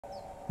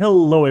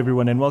Hello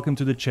everyone and welcome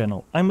to the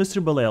channel. I'm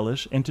Mr.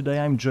 Balelish and today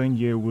I'm joined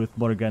here with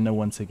Morgana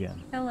once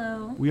again.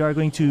 Hello. We are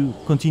going to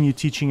continue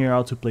teaching her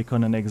how to play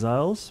Conan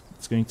Exiles.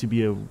 It's going to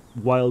be a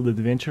wild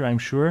adventure, I'm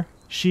sure.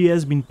 She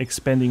has been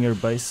expanding her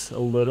base a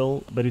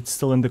little, but it's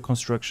still under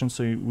construction,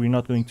 so we're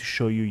not going to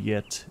show you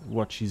yet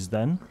what she's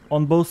done.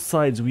 On both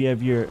sides we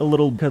have here a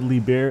little cuddly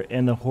bear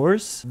and a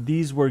horse.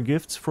 These were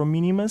gifts from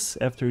Minimus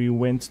after he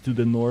went to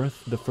the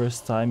north the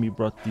first time. He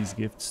brought these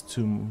gifts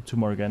to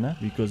Morgana,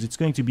 because it's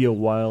going to be a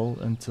while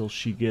until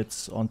she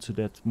gets onto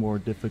that more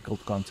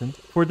difficult content.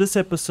 For this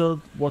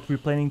episode, what we're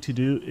planning to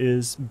do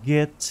is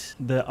get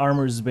the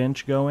armor's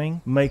bench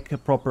going, make a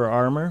proper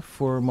armor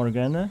for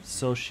Morgana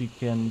so she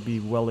can be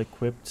well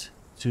equipped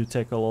to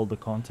tackle all the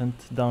content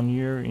down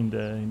here in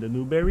the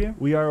noob area.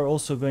 We are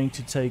also going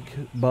to take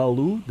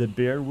Balu, the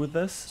bear, with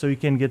us so you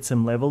can get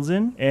some levels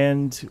in,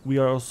 and we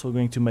are also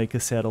going to make a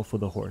saddle for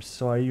the horse.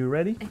 So are you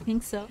ready? I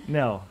think so.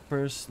 Now,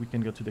 first we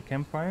can go to the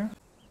campfire.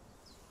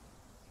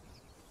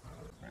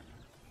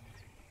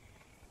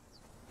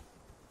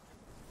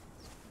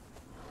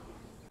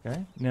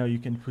 Okay, now you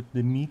can put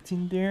the meat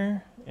in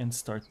there and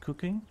start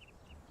cooking.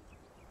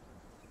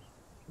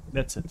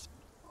 That's it.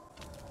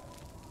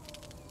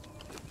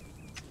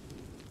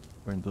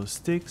 Burn those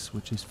sticks,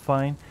 which is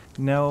fine.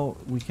 Now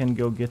we can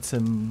go get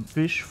some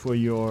fish for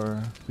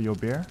your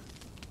bear.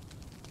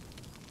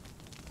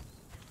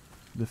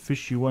 The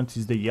fish you want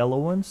is the yellow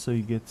one, so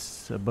he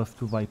gets a buff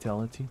to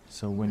vitality.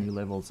 So when he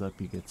levels up,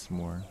 he gets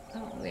more.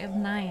 Oh, we have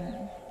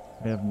 9.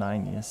 We have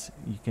 9, yes.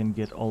 You can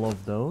get all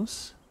of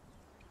those.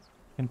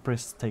 You can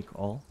press take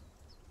all.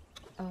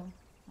 Oh.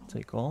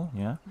 Take all,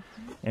 yeah.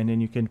 And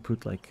then you can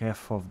put like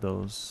half of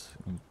those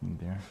in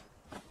there.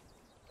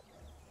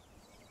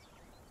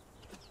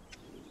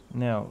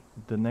 Now,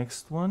 the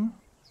next one.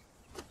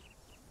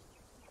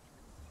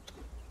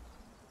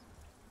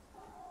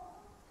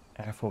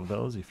 Half of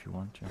those if you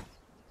want to.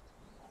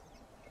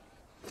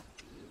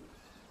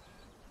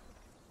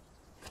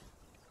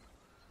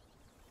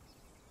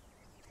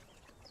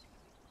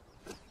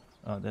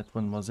 Oh, that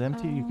one was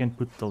empty. You can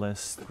put the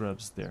last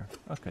grubs there.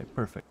 Okay,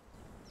 perfect.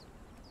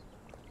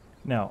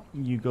 Now,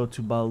 you go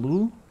to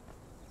Balu.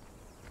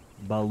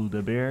 Balu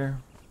the bear.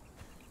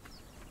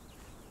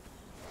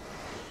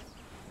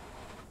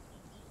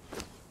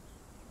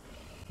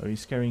 Oh,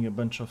 he's carrying a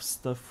bunch of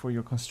stuff for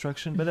your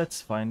construction, but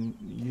that's fine.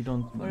 You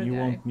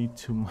won't need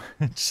too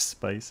much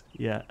space.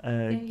 Yeah,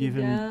 give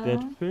him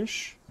that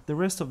fish. The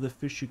rest of the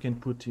fish you can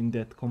put in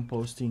that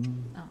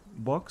composting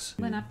box.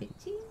 Bon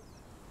appetit.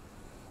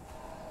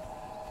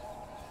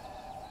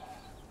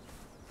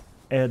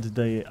 Add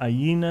the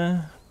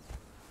hyena.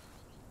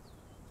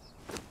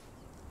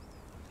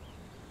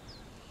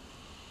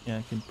 Yeah,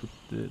 I can put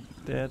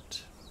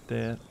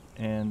that,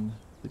 and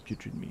the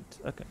putrid meat.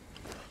 Okay,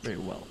 very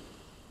well.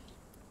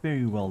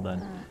 Very well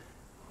done.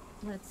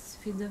 Let's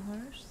feed the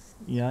horse.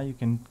 Yeah, you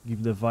can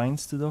give the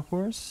vines to the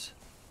horse.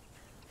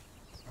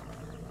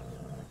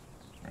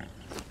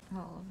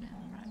 All of them,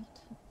 right?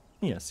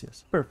 Yes,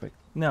 yes. Perfect.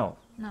 Now,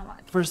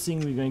 what? first thing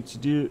we're going to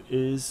do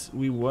is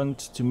we want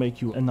to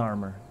make you an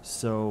armor.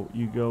 So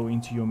you go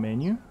into your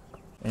menu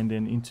and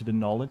then into the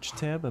knowledge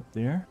tab up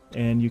there,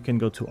 and you can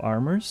go to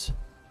armors.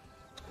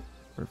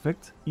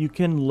 Perfect. You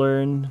can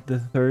learn the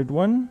third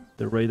one,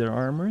 the raider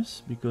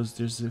armors, because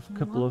there's a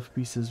couple of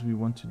pieces we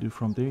want to do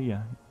from there.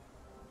 Yeah.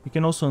 You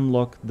can also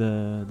unlock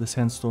the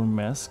sandstorm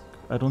mask.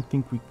 I don't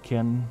think we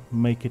can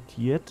make it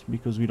yet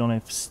because we don't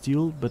have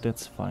steel, but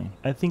that's fine.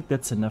 I think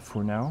that's enough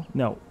for now.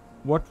 Now,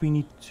 what we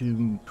need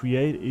to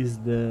create is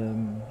the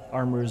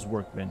armor's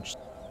workbench.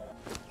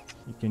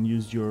 You can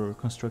use your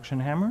construction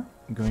hammer,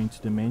 go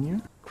into the menu,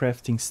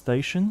 crafting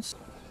stations.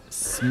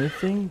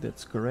 Smithing,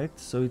 that's correct.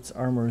 So it's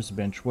armor's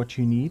bench. What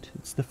you need,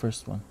 it's the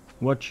first one.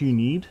 What you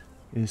need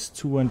is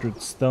 200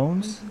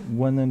 stones,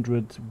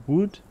 100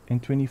 wood,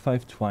 and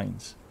 25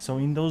 twines. So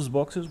in those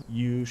boxes,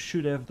 you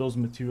should have those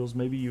materials.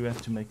 Maybe you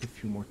have to make a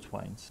few more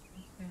twines.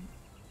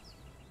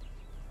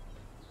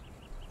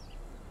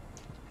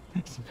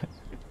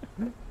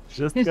 Okay.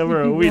 Just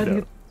cover a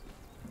window.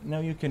 Now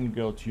you can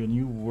go to your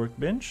new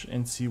workbench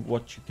and see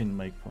what you can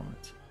make from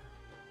it.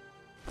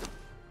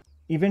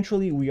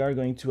 Eventually we are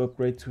going to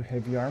upgrade to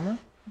heavy armor,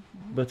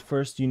 but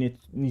first you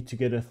need to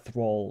get a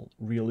thrall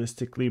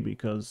realistically,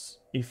 because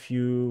if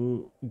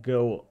you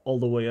go all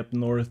the way up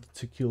north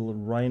to kill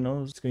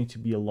rhinos, it's going to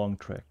be a long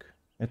trek.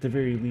 At the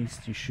very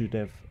least you should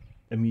have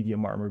a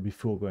medium armor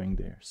before going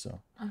there.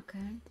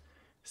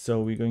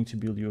 So we're going to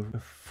build you a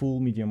full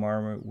medium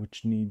armor,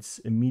 which needs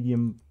a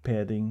medium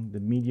padding. The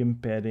medium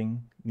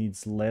padding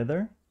needs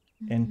leather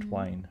and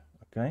twine.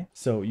 Okay,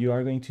 so you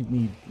are going to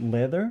need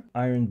leather,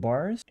 iron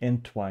bars,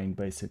 and twine,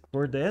 basically.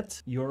 For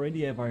that, you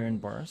already have iron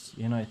bars,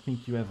 and I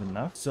think you have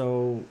enough.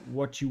 So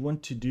what you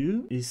want to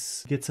do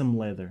is get some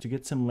leather. To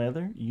get some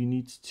leather, you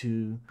need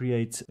to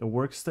create a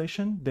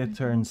workstation that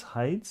turns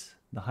hides.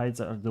 The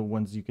hides are the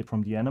ones you get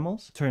from the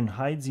animals. Turn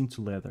hides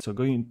into leather. So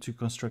go into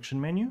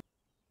construction menu.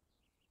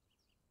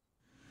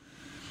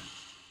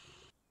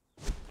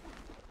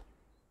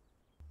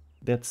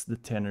 That's the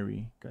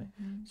tannery. Okay.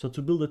 Mhm. So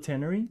to build a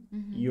tannery,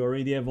 Mhm. you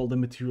already have all the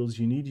materials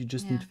you need. You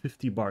just need Yeah.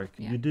 50 bark.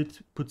 Yeah. You did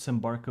put some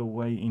bark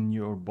away in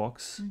your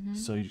box, Mhm.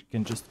 so you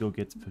can just go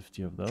get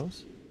 50 of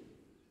those.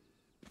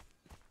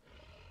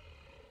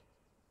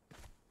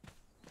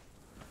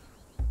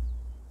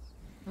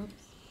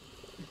 Oops.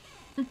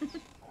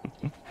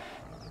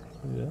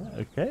 Yeah,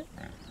 okay.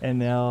 And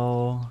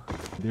now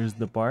there's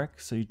the bark,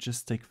 so you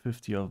just take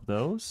 50 of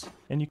those,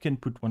 and you can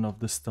put one of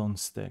the stone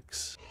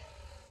sticks.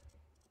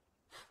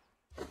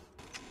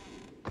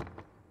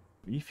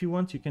 If you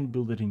want, you can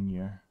build it in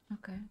here.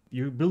 Okay.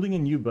 You're building a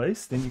new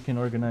base, then you can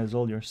organize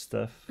all your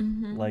stuff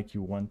Mhm. like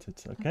you want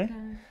it, okay?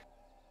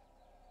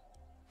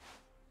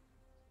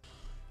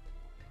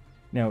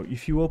 Now,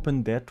 if you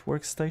open that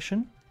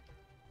workstation,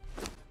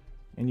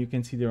 and you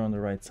can see there on the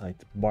right side,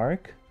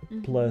 bark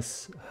Mhm.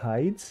 plus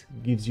hides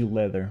gives you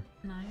leather.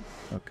 Nice.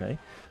 Okay,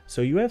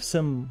 so you have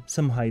some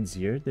hides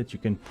here that you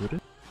can put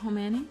it. How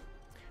many?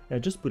 Yeah,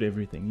 just put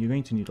everything. You're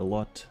going to need a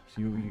lot.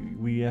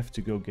 We have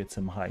to go get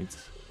some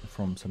hides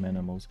from some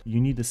animals. You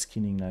need a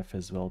skinning knife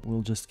as well.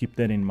 We'll just keep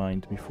that in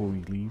mind before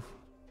we leave.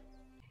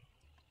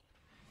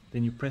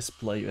 Then you press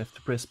play. You have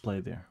to press play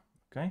there.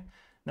 Okay,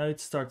 now it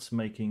starts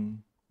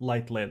making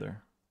light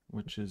leather,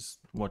 which is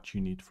what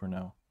you need for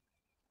now.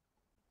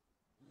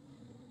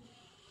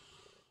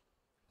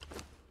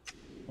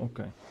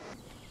 Okay.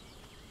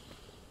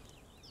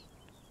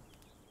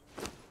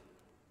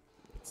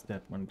 It's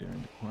that one there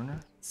in the corner.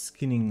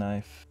 Skinning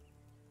knife.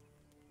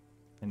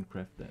 And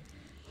craft that.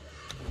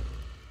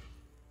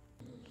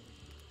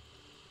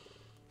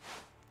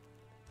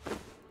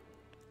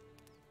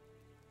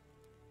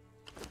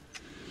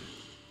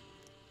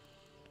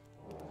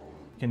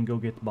 You can go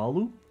get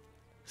Balu,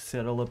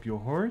 settle up your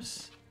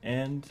horse,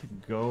 and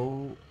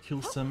go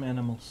kill some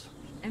animals.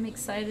 I'm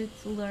excited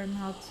to learn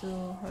how to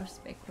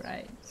horseback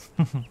ride.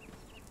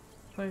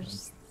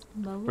 First,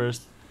 Balu?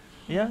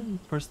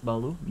 First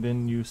Balu,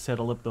 then you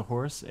settle up the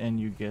horse and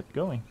you get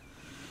going.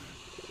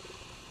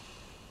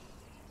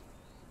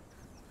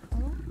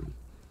 Oh,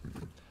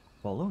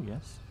 Balu,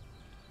 yes.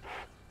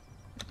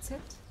 that's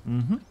it?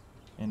 Mm-hmm.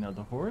 And now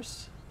the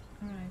horse.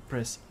 Alright.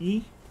 Press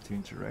E to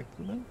interact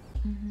with him.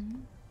 Mm-hmm.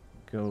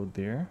 Go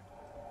there.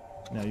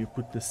 Now you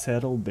put the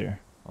saddle there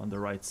on the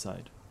right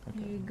side.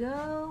 There Okay. you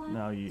go.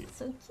 Now you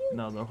So cute.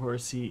 Now the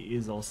horsey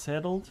is all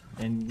settled,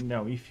 and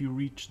now if you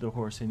reach the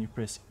horse and you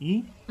press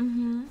E,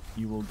 Mm-hmm.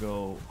 you will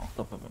go on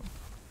top of him.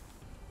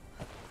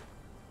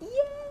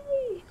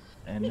 Yay!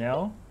 And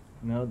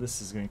now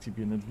this is going to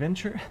be an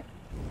adventure.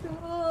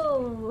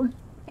 Cool.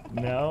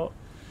 Now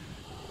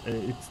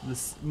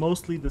it's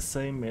mostly the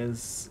same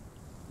as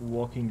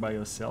walking by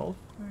yourself.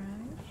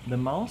 Right. The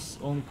mouse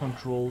only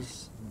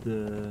controls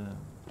the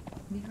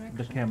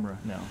Direction. camera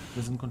now.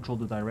 Doesn't control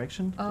the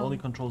direction. Oh. Only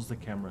controls the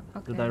camera. The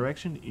Okay.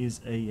 direction is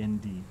A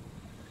and D.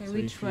 Okay, So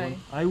which if you way? want-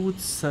 I would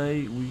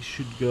say we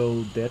should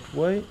go that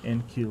way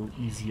and kill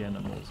easy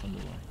animals on the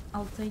way.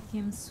 I'll take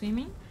him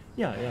swimming.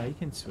 Yeah, you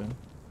can swim.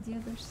 The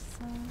other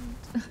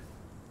side.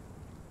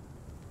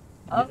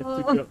 You have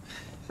to go.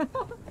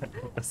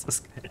 That's so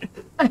scary.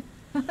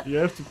 You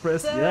have to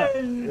press.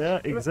 Turn. Yeah,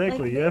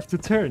 exactly. You have to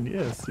turn.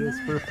 Yes,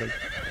 perfect.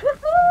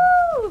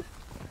 Woohoo!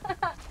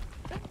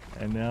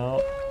 And now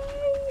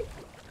Yay!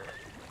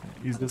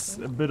 he's just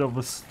a bit of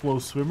a slow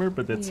swimmer,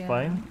 but that's Yeah.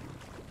 fine.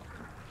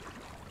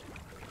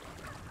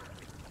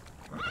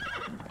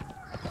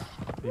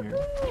 There.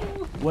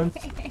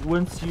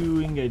 Once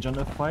you engage on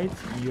a fight,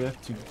 you have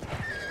to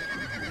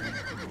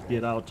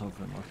get out of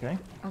him. Okay.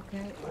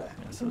 Okay.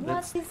 Yeah, so What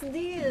that's is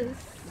this?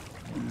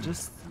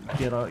 just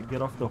get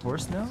off the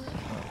horse now.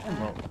 Oh,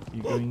 well,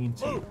 you're going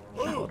into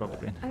a lot of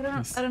pain.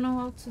 I don't know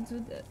how to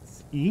do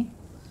this. E.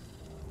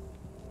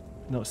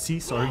 No, C.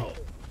 Sorry.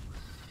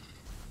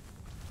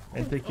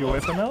 And take your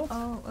weapon out.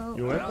 Oh.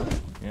 Your weapon.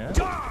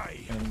 Yeah.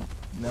 And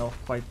now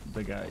fight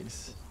the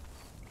guys.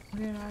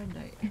 Where are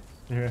they?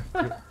 There,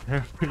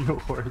 for your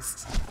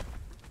horse.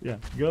 Yeah.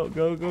 Go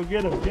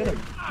get him.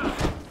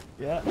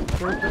 Yeah.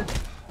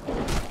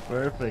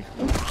 Perfect.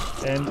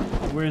 And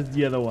where's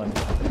the other one?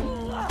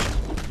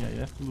 Yeah, you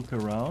have to look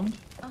around.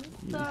 I'm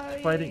He's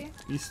sorry. fighting.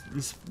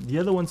 The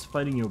other one's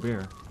fighting your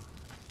bear.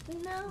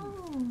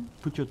 No.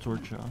 Put your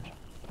torch out.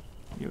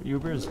 Your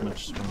bear is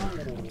much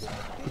stronger.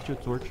 Put your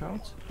torch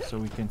out so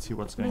we can see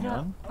what's going But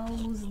on. I'll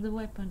lose the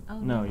weapon. Oh,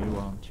 No, you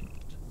won't.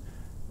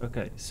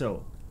 Okay,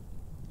 so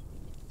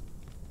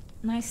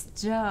Nice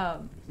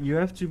job. you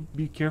have to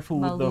be careful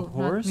with the Balu, not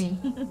horse. me.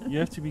 You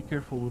have to be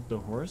careful with the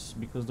horse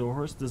because the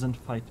horse doesn't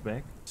fight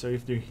back. So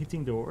if they're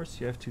hitting the horse,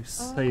 you have to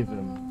save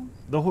him.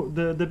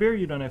 The bear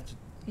you don't have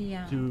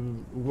Yeah.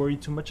 to worry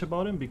too much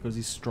about him because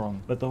he's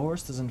strong, but the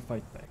horse doesn't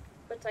fight back.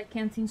 But I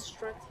can't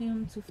instruct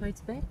him to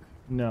fight back?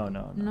 No,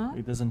 No?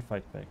 it doesn't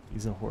fight back.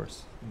 He's a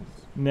horse.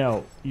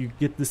 Now you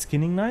get the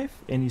skinning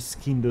knife and you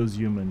skin those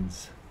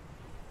humans.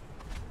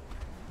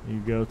 You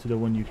go to the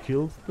one you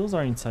killed. Those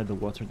are inside the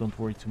water. Don't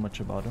worry too much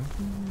about them.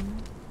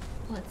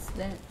 What's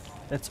that?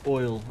 That's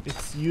oil.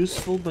 It's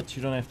useful, but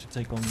you don't have to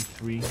take only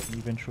 3.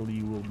 Eventually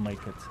you will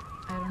make it.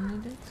 I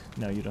don't need it.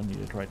 No, you don't need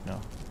it right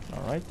now.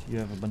 Alright, you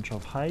have a bunch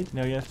of hide.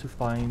 Now you have to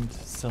find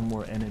some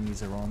more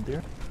enemies around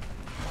there.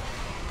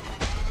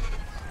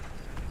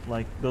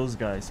 Like those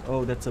guys.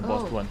 Oh, that's a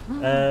boss one.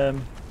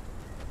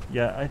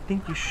 Yeah, I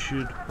think you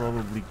should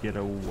probably get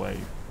away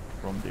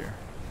from there.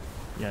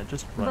 Yeah,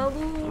 just run.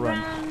 Baloo,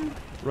 run.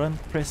 Run,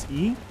 press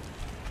E.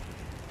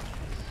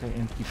 Okay,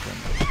 and keep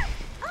running.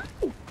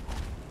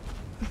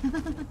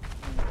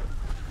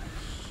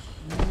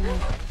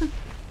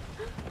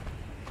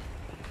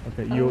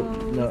 Okay, you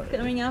no, he's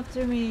coming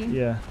after me.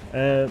 yeah.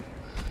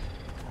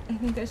 I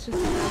think I should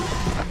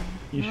stop.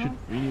 You No?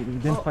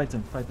 should then fight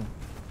him.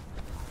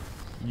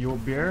 Your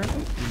bear.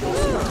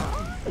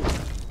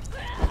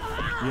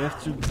 You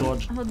have to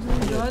dodge. How do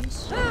you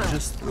dodge?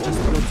 Just go to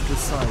the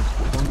side.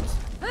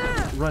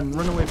 Don't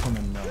run away from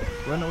him now.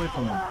 Run away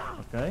from him.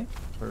 Okay,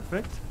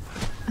 perfect.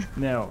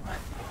 Now,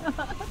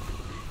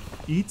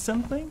 eat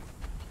something.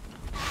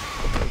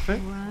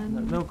 Perfect.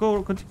 Run. No,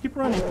 go. Keep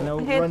running. Now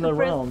I had run to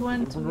press around.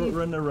 one to leave.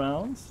 Run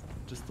around.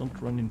 Just don't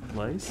run in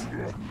place.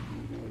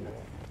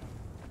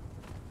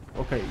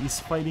 Okay, he's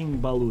fighting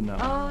Baloo now.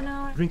 Oh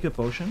no. Drink a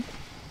potion.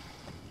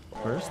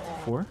 First,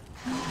 4.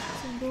 I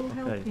have to go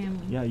help Okay. him.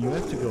 Yeah, you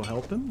have to go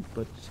help him,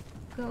 but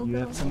Go, you go.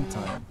 have some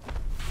time.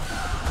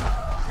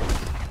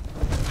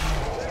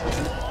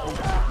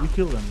 You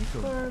kill him.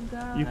 Poor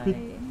guy.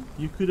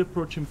 You could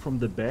approach him from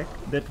the back.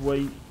 That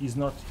way, he's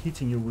not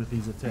hitting you with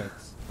his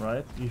attacks,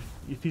 right?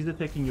 If he's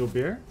attacking your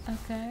bear,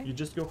 Okay. you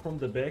just go from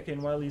the back,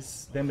 and while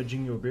he's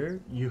damaging your bear,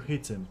 you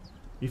hit him.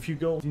 If you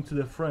go into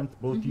the front,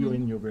 both you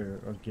and your bear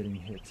are getting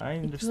hit. I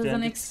It understand. was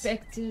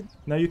unexpected.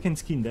 Now you can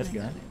skin that I guy.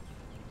 got it.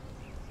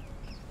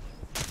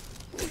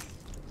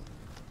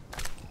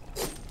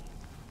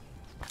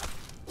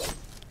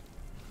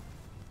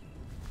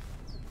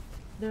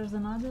 There's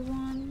another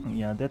one.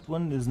 Yeah, that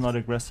one is not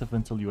aggressive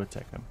until you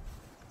attack him.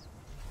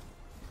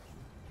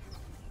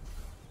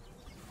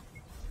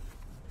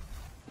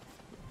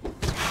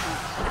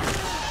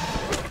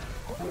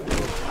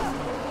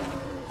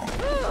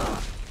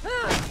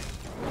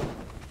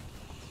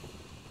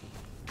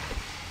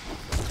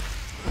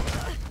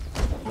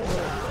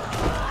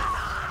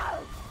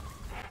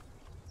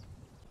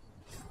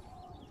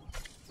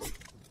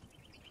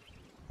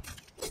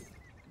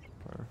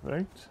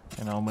 Perfect.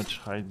 And how much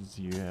hides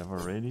do you have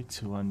already?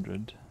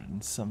 200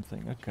 and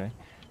something. Okay.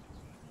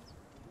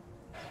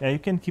 Yeah, you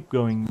can keep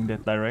going in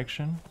that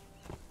direction.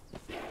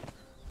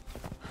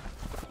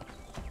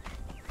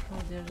 Oh,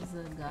 there's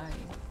a guy.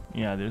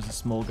 Yeah, there's a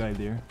small guy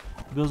there.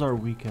 Those are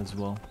weak as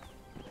well.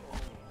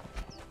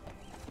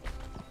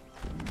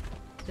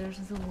 There's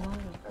a lot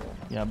of them.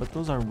 Yeah, but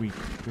those are weak.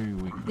 Very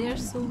weak. They're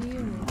so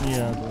weird.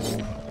 Yeah.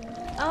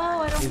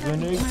 Oh, I don't It's have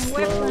gonna my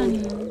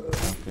explode. weapon.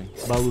 Okay.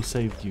 Balu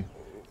saved you.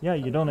 Yeah,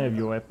 you don't have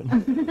your weapon.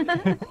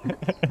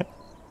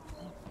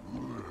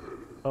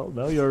 Oh,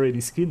 now you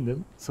already skinned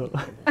him, so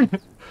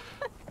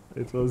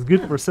it was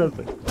good for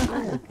something.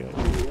 Okay.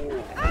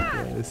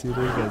 Yeah, I see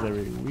those guys are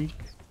really weak.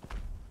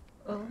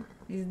 Oh,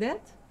 is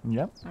that?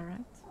 Yeah.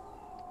 Alright.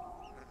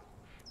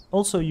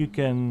 Also, you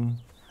can.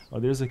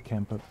 Oh, there's a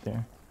camp up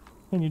there.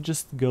 Can you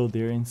just go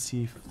there and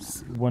see if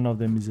one of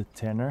them is a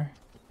tanner?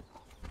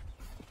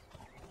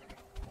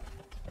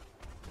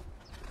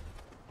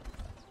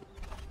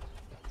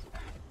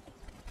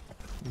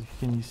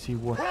 Can you see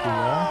what they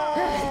are?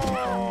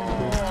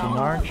 There's an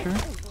archer.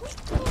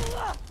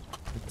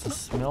 It's a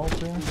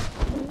smelter.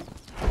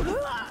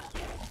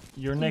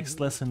 Your next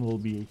lesson will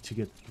be to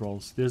get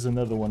trolls. There's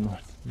another one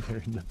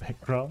there in the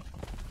background.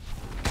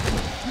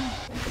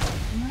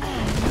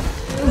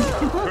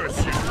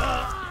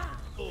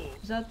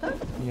 Já tá?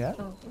 Yeah.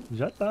 Oh.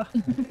 Já tá.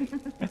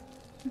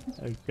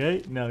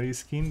 Okay, now you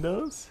skin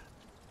those.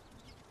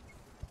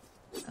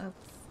 Oops.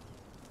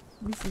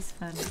 This is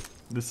fun.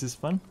 This is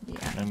fun.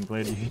 Yeah. I'm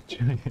glad you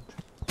enjoy it.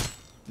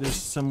 There's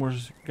some more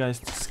guys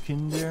to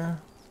skin there.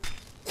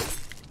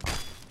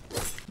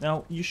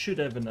 Now you should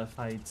have enough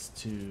hides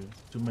to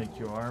make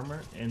your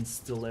armor and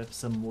still have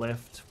some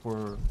left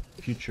for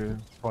future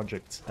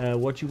projects.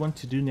 What you want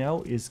to do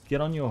now is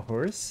get on your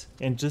horse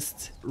and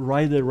just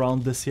ride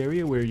around this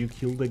area where you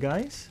kill the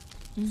guys,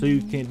 so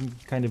you can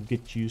kind of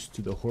get used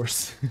to the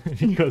horse.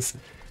 Because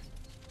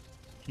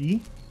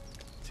E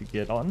to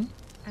get on.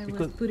 I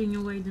Because- was putting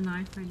away the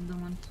knife. I don't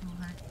want to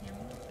hurt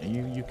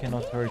him. You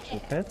cannot hurt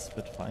your pets,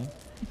 but fine.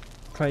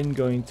 Try and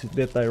go into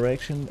that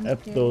direction,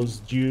 up Okay. those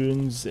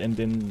dunes, and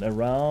then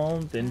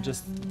around, and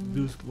just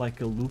do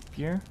like a loop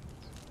here.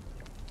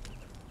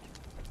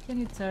 Can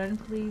you turn,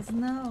 please?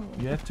 No.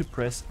 You have to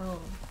press Oh,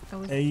 I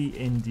was. A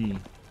and D.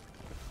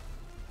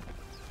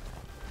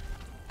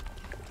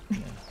 Yeah.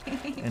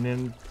 And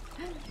then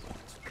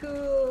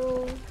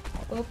Cool.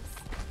 Oops.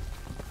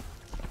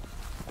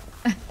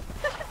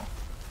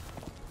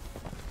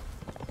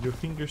 your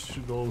fingers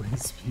should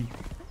always be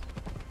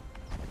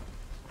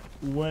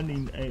one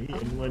in A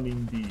and one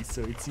in D,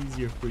 so it's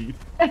easier for you.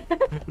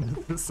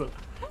 So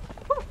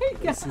Oh my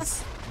god.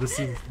 this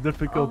is Oh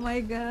difficult. my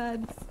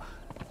god.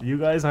 You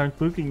guys aren't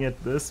looking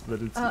at this,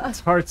 but it's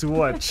hard to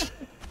watch.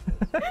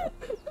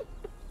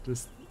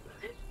 Just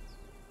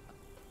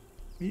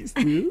these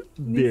two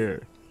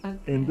there. Okay.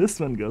 And this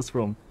one goes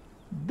from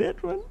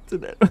that one to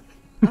that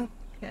one.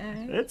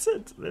 Okay. That's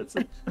it. That's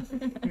it.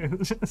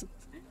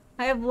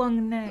 I have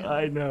long nails.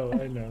 I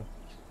know.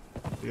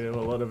 You have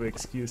a lot of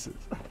excuses.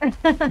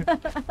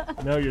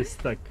 Now you're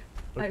stuck.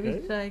 I Okay.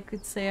 wish I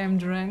could say I'm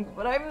drunk,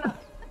 but I'm not.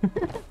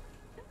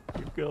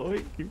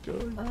 Keep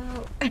going.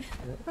 Oh. Yeah,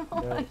 Oh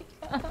now- my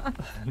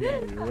god. now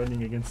you're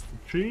running against the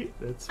tree.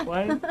 That's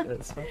fine.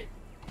 That's fine.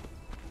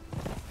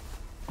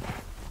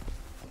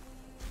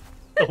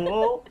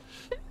 Oh.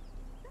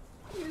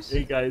 You Hey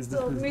should guys,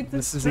 told me to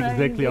this is try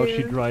exactly how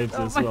she this. drives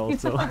Oh as my well.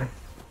 So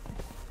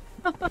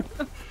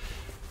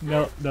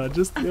God. no,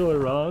 just go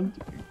around,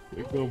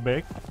 go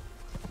back.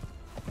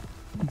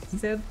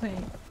 Same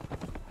thing.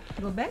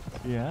 Go back?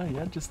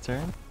 Yeah, just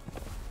turn.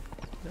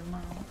 The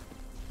mouse.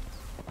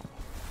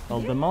 Well,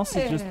 the mouse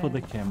is just for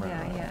the camera.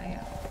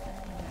 Yeah.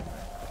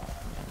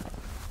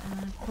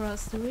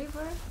 Cross the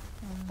river?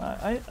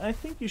 I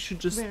think you should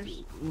just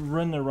Where's-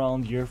 run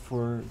around here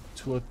for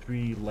 2 or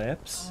 3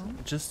 laps, Oh.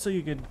 just so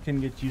you can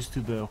get used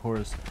to the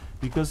horse.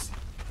 Because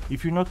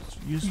if you're not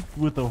used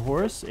with a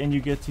horse and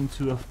you get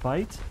into a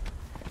fight,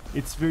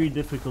 it's very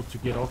difficult to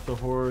get off the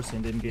horse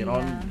and then get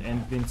on Yeah. and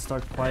then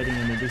start fighting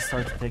and then they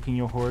start attacking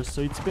your horse.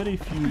 So it's better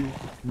if you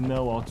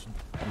know how to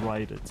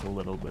ride it a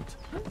little bit.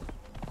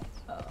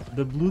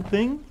 The blue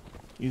thing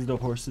is the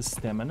horse's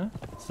stamina.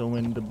 So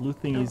when the blue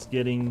thing is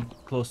getting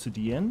close to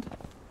the end,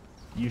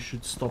 you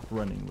should stop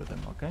running with him,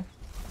 okay?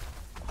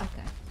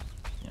 Okay.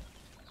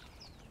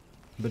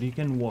 But you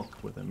can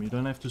walk with him. You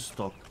don't have to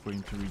stop for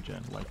him to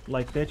regen.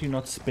 Like that, you're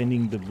not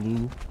spending the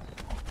blue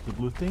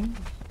thing.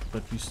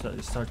 But you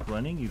start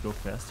running, you go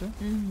faster.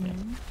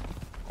 Mm-hmm.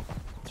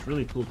 It's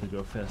really cool to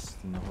go fast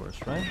in the horse,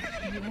 right?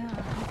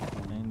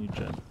 Yeah. And you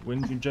jump. When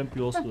you jump,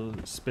 you also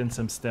spend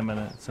some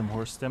stamina, some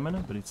horse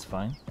stamina, but it's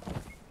fine.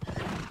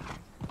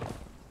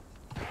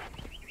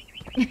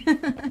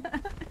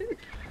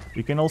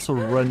 You can also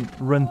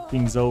run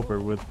things over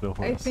with the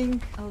horse. I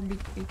think I'll be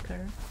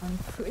quicker on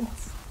foot.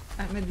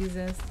 I'm a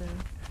disaster.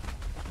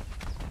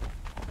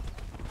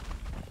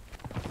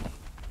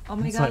 Oh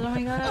my It's god, like- oh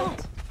my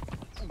god.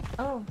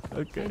 Oh,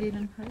 Okay. I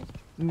didn't hurt.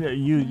 Yeah,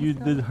 you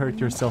myself. did hurt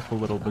yourself a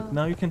little bit. Oh.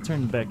 Now you can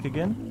turn back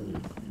again.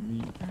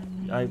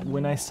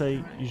 When I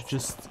say you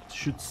just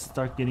should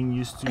start getting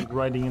used to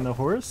riding in a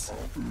horse,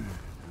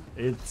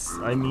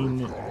 I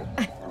mean,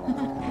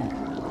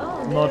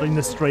 Oh, not in a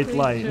there's straight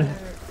line. creature.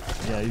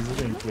 Yeah, he's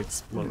going to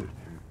explode.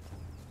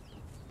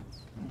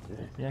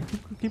 Yeah,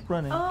 keep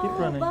running, keep Oh,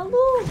 running.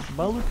 Balu!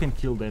 Balu can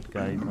kill that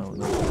guy. No.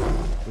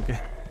 Okay,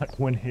 like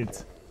 1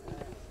 hit.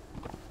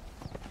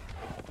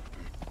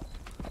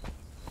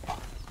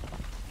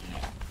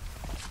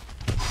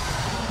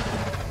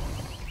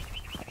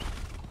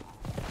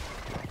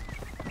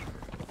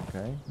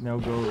 Okay, now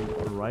go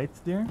right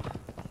there.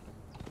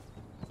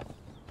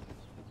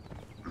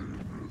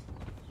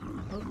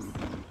 Oops.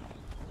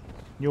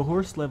 Your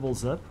horse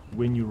levels up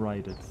when you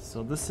ride it,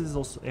 so this is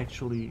also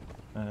actually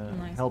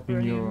Nice helping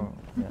for your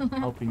him.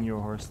 helping your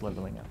horse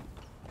leveling up.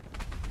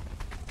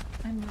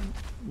 I'm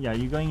Yeah,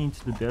 you're going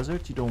into the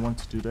desert. You don't want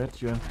to do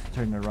that. You have to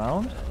turn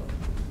around.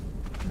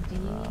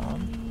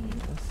 Around.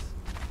 Yes.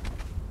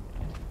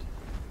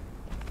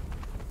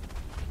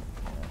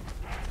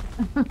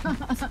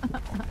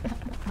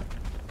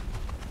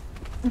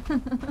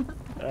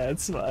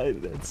 That's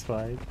fine. That's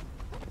fine.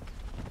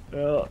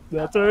 Oh,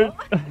 that hurt.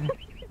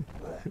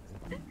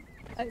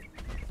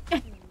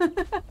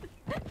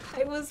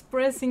 I was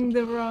pressing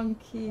the wrong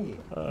key.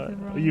 The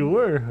wrong- You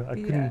were. I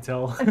Yeah. couldn't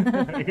tell.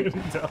 I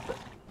couldn't tell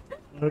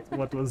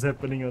what was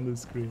happening on the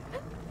screen.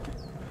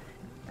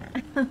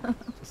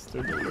 Just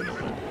turn a little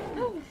bit.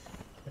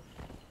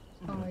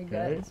 Oh my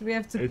Okay. god, we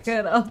have to It's-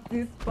 cut out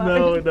this part.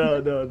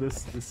 No.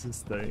 This is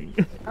staying.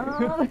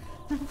 Oh.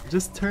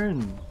 Just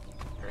turn.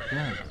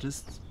 Yeah,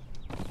 just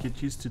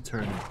get used to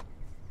turning.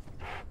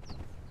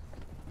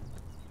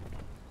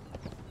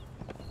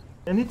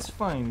 And it's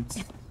fine.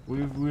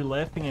 We're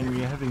laughing and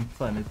we're having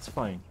fun. It's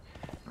fine.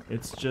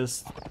 It's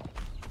just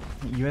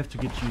you have to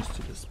get used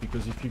to this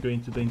because if you go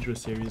into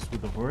dangerous areas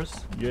with a horse,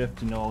 you have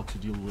to know how to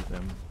deal with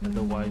them.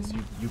 Otherwise,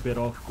 you better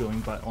off going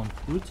by on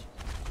foot.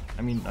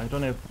 I mean, I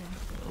don't have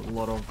a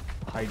lot of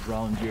high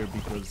ground here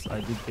because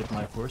I did get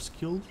my horse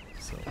killed.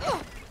 So.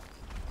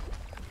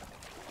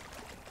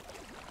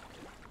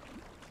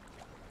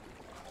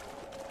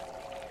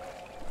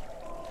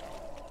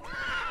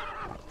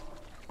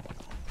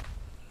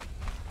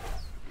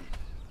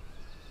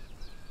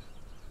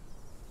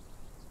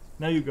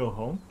 Now you go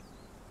home.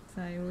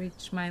 So I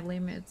reached my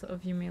limit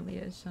of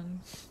humiliation.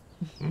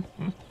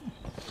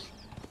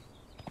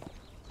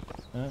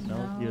 No,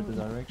 the other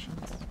direction.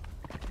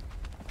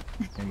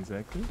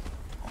 Exactly.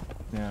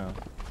 Yeah.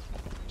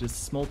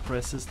 Just small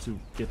presses to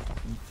get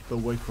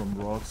away from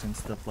rocks and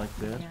stuff like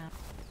that. Yeah.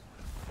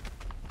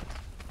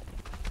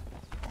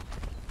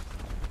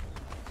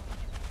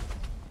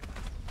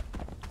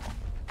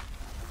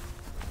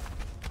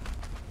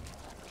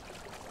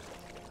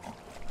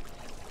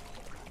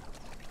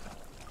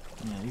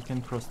 Yeah, you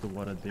can cross the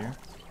water there.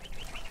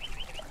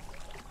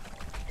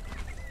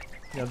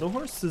 Yeah, the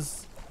horse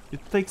is... It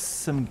takes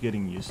some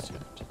getting used to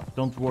it.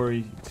 Don't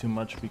worry too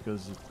much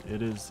because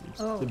it's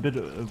a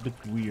bit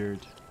weird.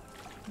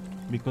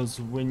 Because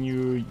when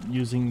you're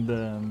using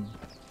the...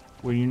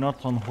 when you're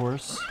not on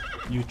horse,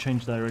 you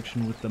change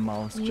direction with the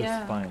mouse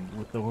just fine.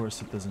 With the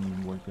horse it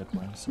doesn't work that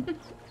well, so...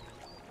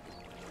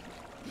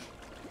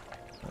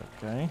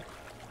 Okay.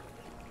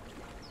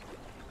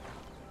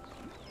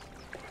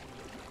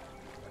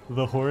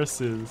 The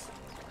horse is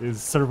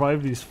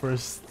survived his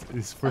first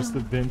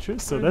adventure,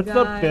 so that's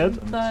not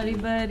bad.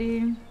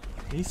 Buddy.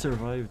 He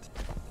survived.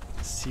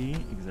 See,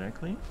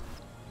 exactly.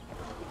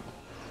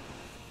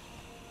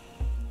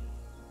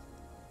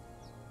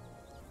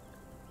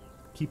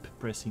 Keep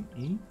pressing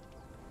E.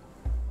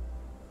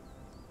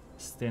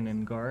 Stand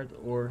and guard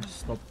or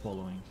stop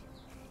following.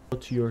 Go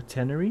to your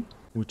tannery,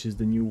 which is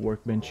the new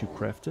workbench you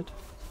crafted.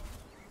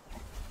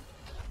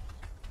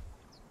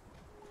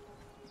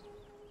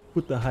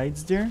 Put the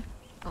hides there.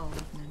 All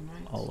of them,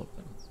 right? All of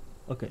them.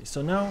 Okay,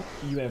 so now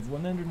you have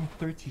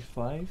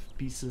 135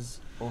 pieces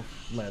of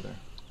leather.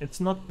 It's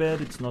not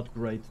bad, it's not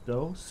great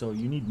though, so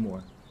you need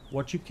more.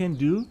 What you can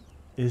do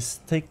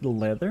is take the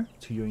leather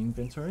to your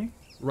inventory.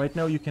 Right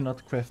now you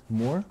cannot craft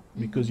more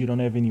because you don't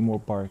have any more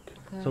bark.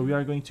 Okay. So we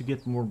are going to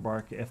get more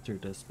bark after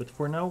this. But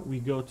for now we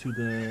go to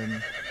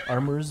the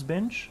armorer's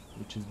bench,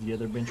 which is the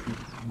other bench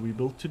we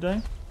built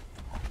today.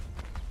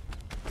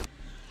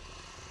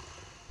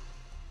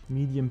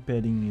 Medium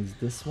padding is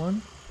this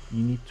one.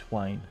 You need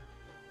twine.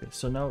 Okay,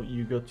 so now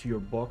you go to your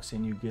box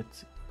and you get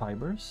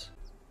fibers.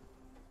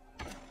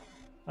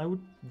 I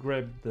would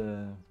grab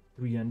the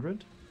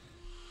 300.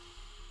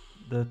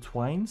 The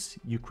twines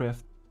you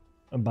craft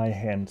by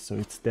hand, so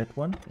it's that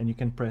one, and you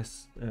can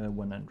press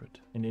 100.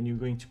 And then you're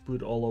going to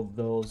put all of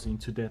those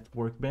into that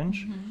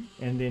workbench,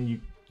 and then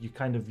you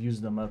kind of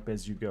use them up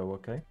as you go,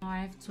 okay? I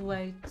have to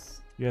wait.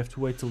 You have to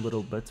wait a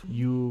little bit.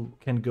 You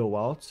can go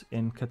out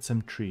and cut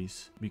some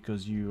trees,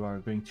 because you are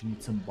going to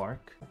need some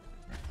bark.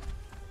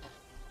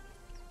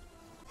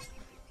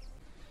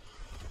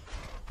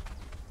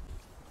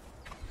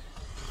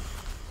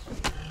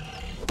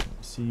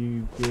 So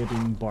you're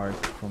getting bark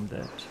from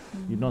that.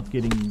 You're not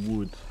getting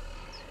wood.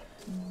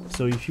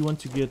 So if you want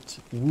to get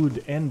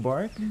wood and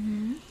bark,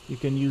 you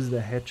can use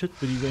the hatchet,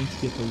 but you're going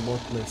to get a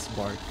lot less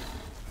bark.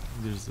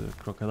 There's a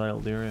crocodile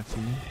there after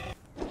you.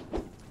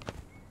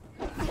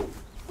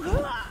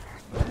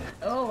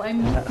 Oh,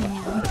 I'm missing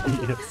you.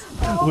 Yes.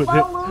 Oh,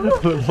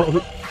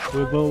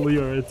 with all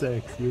your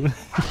attacks.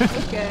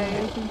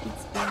 okay, I think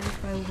it's better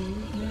if I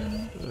leave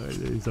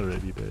then. He's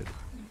already dead.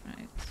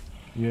 Right.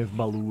 You have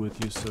Balu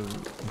with you, so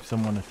if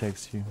someone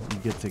attacks you, you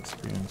get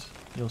experience.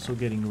 You're also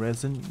getting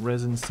resin.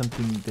 Resin is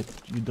something that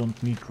you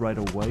don't need right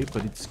away,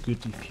 but it's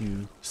good if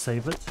you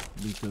save it,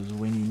 because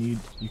when you need,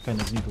 you kind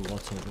of need a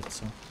lot of it,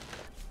 so...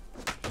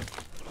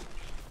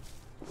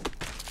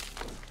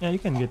 Yeah, you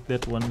can get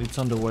that one, it's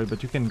on the way,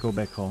 but you can go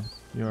back home.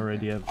 You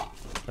already have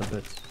a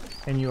bit.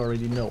 And you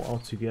already know how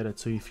to get it,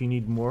 so if you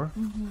need more,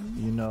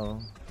 you know,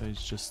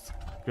 it's just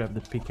grab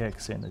the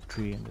pickaxe and a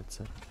tree and that's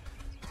it.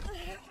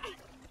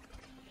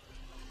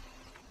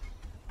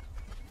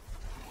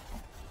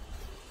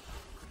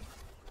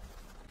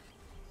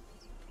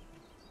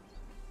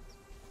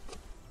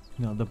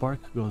 Now the bark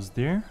goes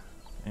there,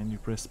 and you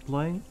press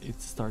play,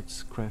 it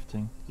starts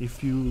crafting.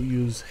 If you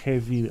use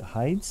heavy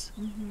hides,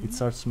 it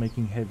starts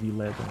making heavy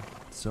leather.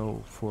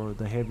 So for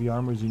the heavy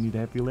armors you need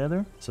heavy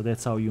leather, so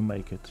that's how you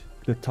make it.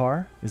 The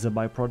tar is a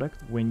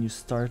byproduct. When you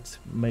start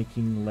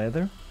making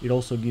leather, it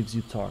also gives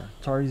you tar.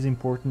 Tar is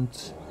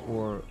important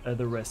for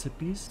other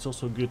recipes. It's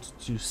also good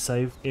to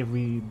save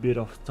every bit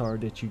of tar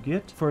that you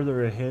get.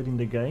 Further ahead in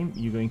the game,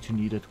 you're going to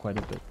need it quite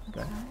a bit.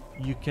 Okay.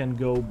 You can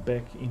go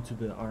back into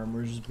the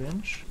armor's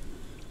bench.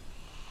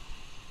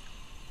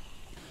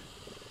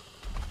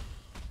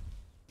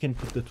 Can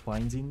put the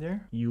twines in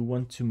there. You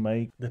want to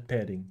make the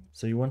padding,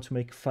 so you want to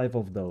make 5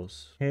 of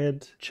those: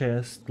 head,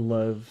 chest,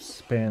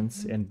 gloves,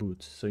 pants and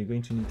boots. So you're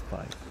going to need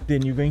 5.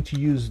 Then you're going to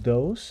use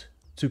those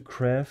to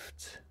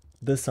craft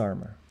this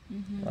armor,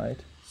 right?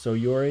 So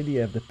you already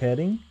have the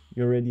padding,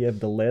 you already have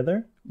the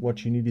leather.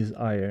 What you need is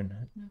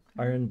iron.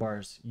 Iron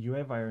bars. You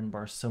have iron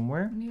bars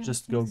somewhere. Yeah,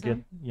 just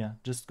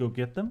go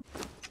get them.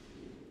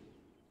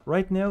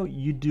 Right now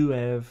you do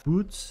have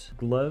boots,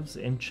 gloves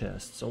and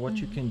chests, so what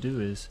you can do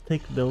is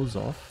take those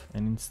off,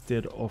 and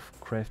instead of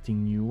crafting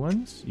new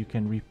ones, you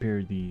can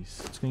repair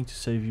these. It's going to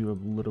save you a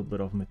little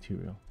bit of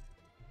material.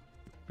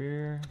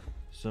 Repair,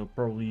 so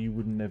probably you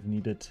wouldn't have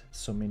needed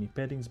so many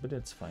paddings, but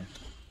that's fine.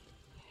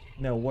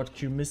 Now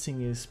what you're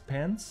missing is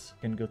pants.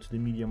 You can go to the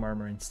medium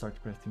armor and start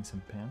crafting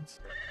some pants.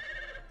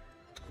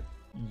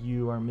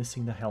 You are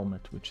missing the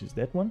helmet, which is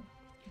that one.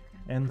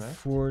 And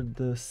for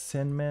the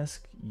sand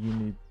mask,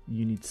 you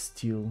need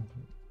steel.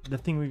 The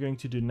thing we're going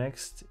to do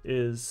next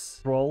is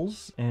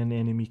trolls and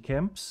enemy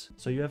camps.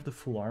 So you have the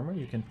full armor,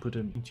 you can put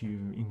them into your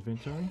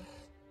inventory.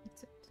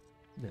 That's it.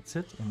 That's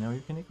it, and now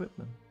you can equip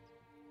them.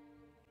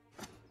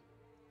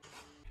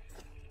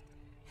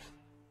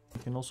 You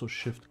can also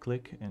shift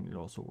click and it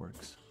also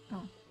works.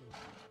 Oh.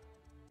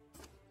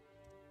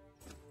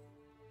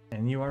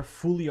 And you are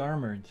fully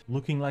armored,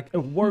 looking like a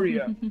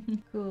warrior.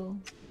 Cool.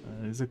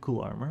 It's a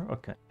cool armor.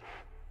 Okay.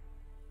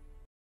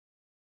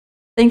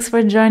 Thanks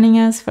for joining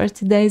us for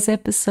today's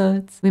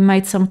episode. We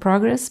made some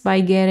progress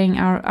by getting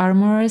our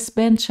armorer's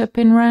bench up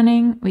and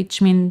running,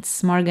 which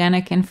means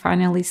Morgana can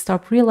finally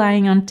stop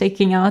relying on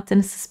taking out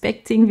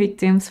unsuspecting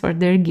victims for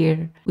their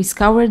gear. We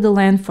scoured the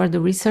land for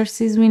the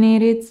resources we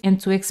needed, and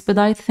to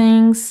expedite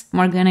things,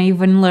 Morgana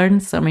even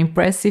learned some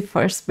impressive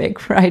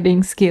horseback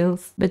riding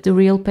skills. But the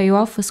real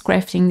payoff was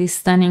crafting this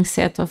stunning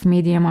set of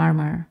medium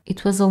armor.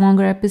 It was a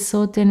longer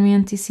episode than we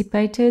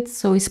anticipated,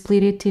 so we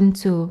split it in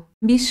two.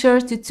 Be sure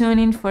to tune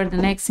in for the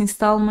next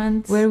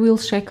installment, where we'll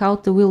check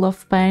out the Wheel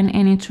of Pain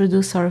and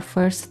introduce our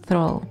first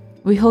thrall.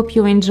 We hope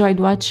you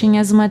enjoyed watching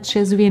as much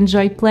as we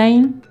enjoy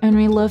playing, and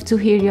we love to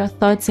hear your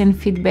thoughts and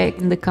feedback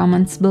in the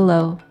comments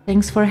below.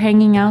 Thanks for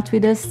hanging out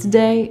with us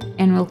today,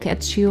 and we'll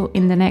catch you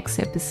in the next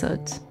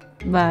episode.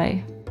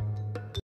 Bye!